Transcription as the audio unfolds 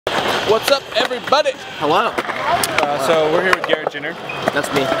What's up, everybody? Hello. So we're here with Garrett Jenner. That's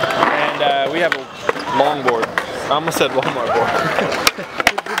me. And we have a longboard. I almost said Walmart board.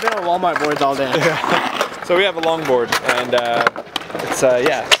 We've been on Walmart boards all day. So we have a longboard, and it's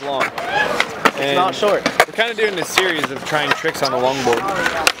long. It's not short. We're kind of doing a series of trying tricks on the longboard.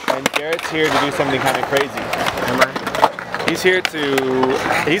 And Garrett's here to do something kind of crazy. Am I? He's here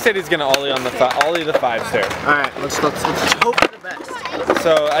to. He said he's gonna ollie on the 5 stair. All right. Let's hope for the best.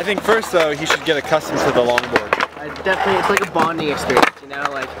 So I think first though he should get accustomed to the longboard. Definitely, it's like a bonding experience, you know.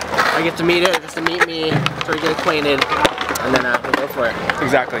 Like I get to meet it, it gets to meet me, sort of get acquainted, and then we'll go for it.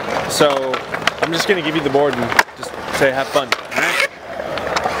 Exactly. So I'm just gonna give you the board and just say have fun. All right?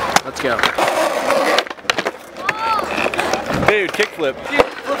 Let's go. Dude, kickflip. Dude, it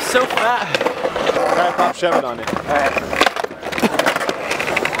flips so fast. Try to pop shove it on it. All right.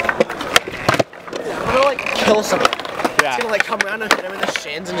 I'm gonna like kill someone. Yeah. It's gonna like come around and hit him in the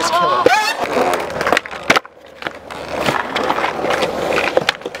shins and just kill him.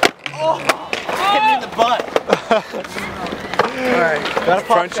 Oh! Hit me in the butt. Alright. Got a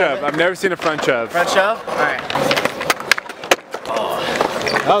Front shove. I've never seen a front shove. Front shove? Alright. Oh.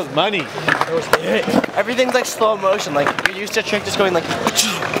 That was money. That was it. Everything's like slow motion. Like you're used to a trick just going like,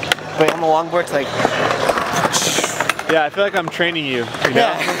 but on the longboard it's like. Yeah, I feel like I'm training you. You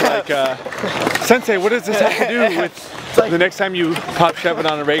know? Like, Sensei, what does this have to do with like, the next time you pop shove it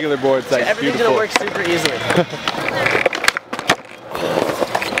on a regular board? It's like everything's beautiful. gonna work super easily.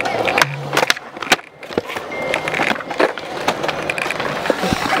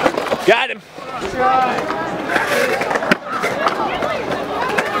 Got him.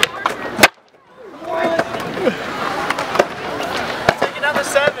 Take it down to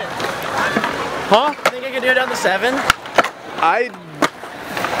 7. Huh? You think I can do it down to 7?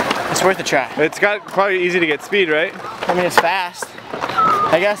 It's worth a try. It's probably easy to get speed, right? I mean, it's fast.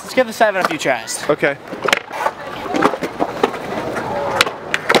 I guess let's give the 7 a few tries. Okay.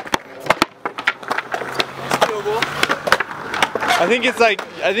 I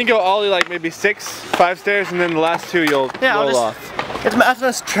think you'll ollie like maybe 5 stairs, and then the last 2 you'll roll off. That's what I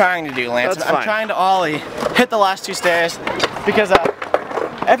was trying to do, Lance. That's I'm fine. trying to ollie, hit the last 2 stairs, because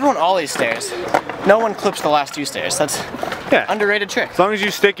everyone ollies stairs. No one clips the last 2 stairs. That's underrated trick. As long as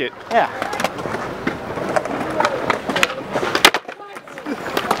you stick it. Yeah.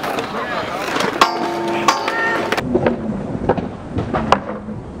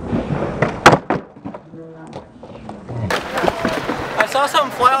 I saw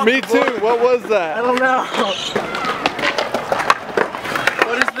something fly off Me the board. too. What was that? I don't know.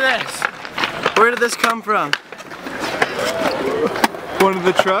 What is this? Where did this come from? One of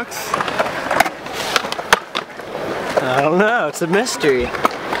the trucks? I don't know. It's a mystery.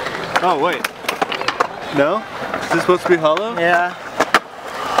 Oh wait. No? Is this supposed to be hollow? Yeah.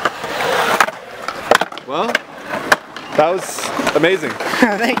 Well, that was amazing.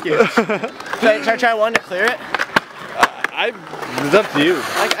 Thank you. Should I try one to clear it? It's up to you.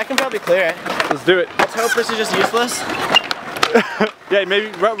 I can probably clear it. Let's do it. Let's hope this is just useless. Yeah, maybe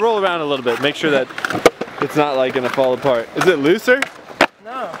roll around a little bit. Make sure that it's not like gonna fall apart. Is it looser?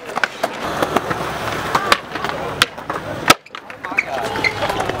 No.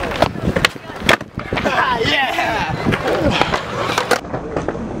 Yeah!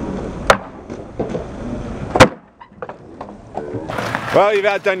 Well, you've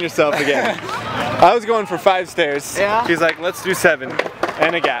outdone yourself again. I was going for 5 stairs. Yeah? She's like, let's do 7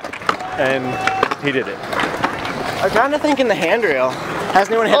 and a gap. And he did it. I'm kind of thinking the handrail. Has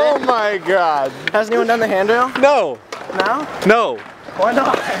anyone hit it? Oh my god. Has anyone done the handrail? No. No? No. Why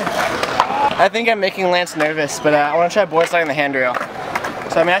not? I think I'm making Lance nervous, but I want to try board sliding the handrail.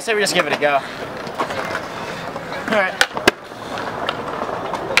 So I mean, I say we just give it a go. Alright.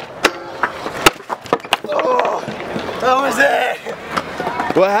 Oh! That was it!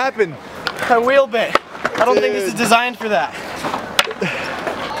 What happened? I wheel bit. I don't think this is designed for that.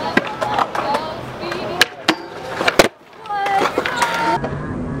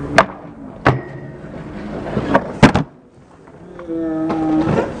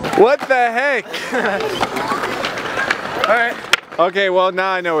 What the heck? Alright. Okay, well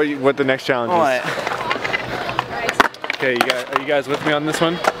now I know what the next challenge is. What? Okay, are you guys with me on this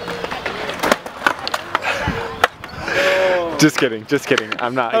one? Just kidding, just kidding.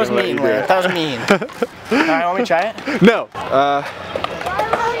 I'm not. That was mean, Lance. That was mean. Alright, want me to try it? No.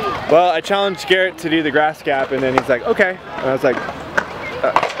 Well, I challenged Garrett to do the grass gap, and then he's like, okay. And I was like,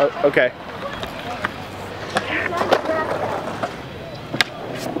 okay.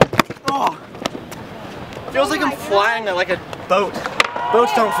 Oh! Feels like I'm flying like a boat.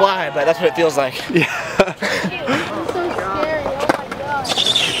 Boats don't fly, but that's what it feels like. Yeah. I'm so scary. Oh my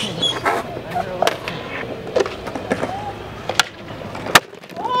god.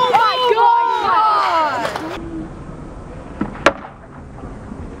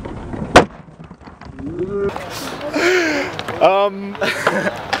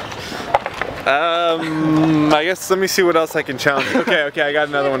 I guess let me see what else I can challenge. Okay, I got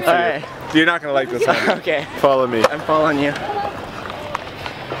another one for you. Right. You're not gonna like this one. Okay. Follow me. I'm following you.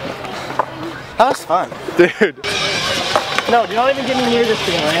 That was fun. Dude. No, do not even get me near this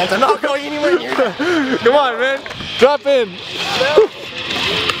thing, Lance. I'm not going anywhere near that. Come on, man. Drop in.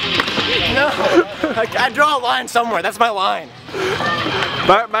 No. I draw a line somewhere. That's my line.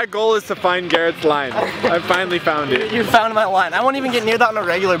 My goal is to find Garrett's line. I finally found it. You found my line. I won't even get near that on a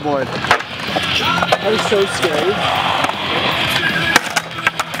regular board. That was so scary.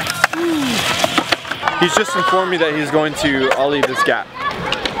 He's just informed me that he's going to ollie this gap.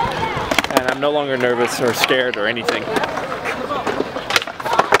 And I'm no longer nervous or scared or anything.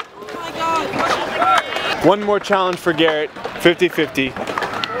 One more challenge for Garrett, 50-50,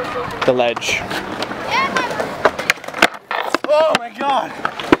 the ledge. Oh my god!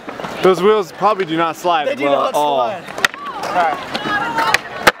 Those wheels probably do not slide. They do not slide. Alright.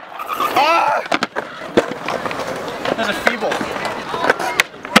 Ah! There's a feeble.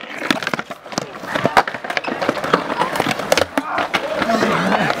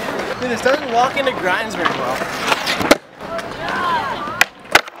 Dude, this doesn't walk into grinds very well.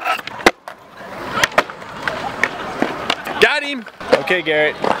 Got him! Okay,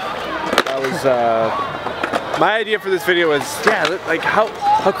 Garrett. That was, my idea for this video was, yeah, like how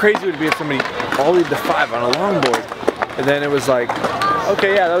crazy would it be if somebody ollied the 5 on a longboard? And then it was like,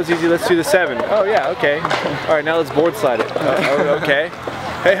 okay, yeah, that was easy, let's do the 7. Oh yeah, okay. All right, now let's board slide it. Okay.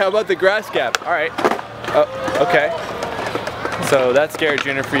 Hey, how about the grass gap? All right. Okay. So that's Garrett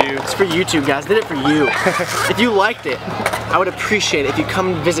Jenner for you. It's for YouTube, guys. Did it for you. If you liked it, I would appreciate it if you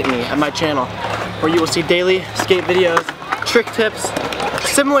come visit me at my channel, where you will see daily skate videos, trick tips,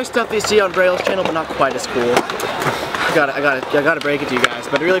 similar stuff that you see on Braille's channel, but not quite as cool. I gotta break it to you guys,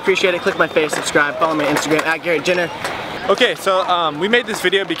 but I really appreciate it. Click my face, subscribe, follow my Instagram at Garrett Jenner. Okay, so we made this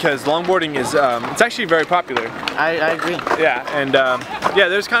video because longboarding is it's actually very popular. I agree. Yeah, and yeah,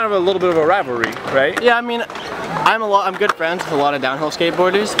 there's kind of a little bit of a rivalry, right? Yeah, I mean, I'm good friends with a lot of downhill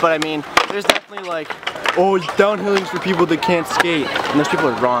skateboarders, but I mean, there's definitely like, oh, downhilling's for people that can't skate, and those people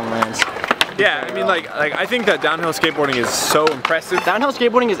are wrong, Lance. Yeah, I mean, like I think that downhill skateboarding is so impressive. Downhill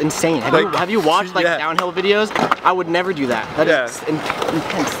skateboarding is insane. Have you watched like downhill videos? I would never do that. That is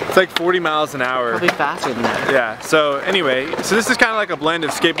intense. It's like 40 miles an hour. Probably faster than that. Yeah. So anyway, so this is kind of like a blend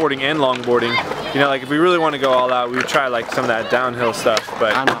of skateboarding and longboarding. You know, like if we really want to go all out, we would try like some of that downhill stuff.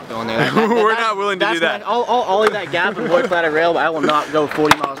 But I'm not going there. We're not willing to do that. I'll ollie that gap and board flat a rail, but I will not go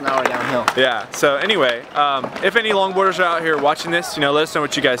 40 miles an hour downhill. Yeah. So anyway, if any longboarders are out here watching this, you know, let us know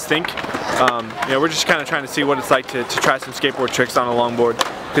what you guys think. You know, we're just kind of trying to see what it's like to try some skateboard tricks on a longboard,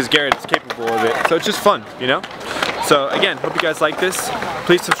 because Garrett is capable of it. So it's just fun, you know? So again, hope you guys like this.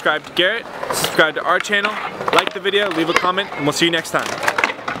 Please subscribe to Garrett, subscribe to our channel, like the video, leave a comment, and we'll see you next time.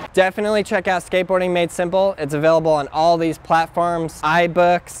 Definitely check out Skateboarding Made Simple. It's available on all these platforms,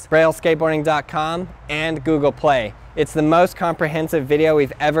 iBooks, BrailleSkateboarding.com, and Google Play. It's the most comprehensive video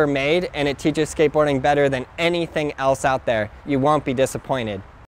we've ever made, and it teaches skateboarding better than anything else out there. You won't be disappointed.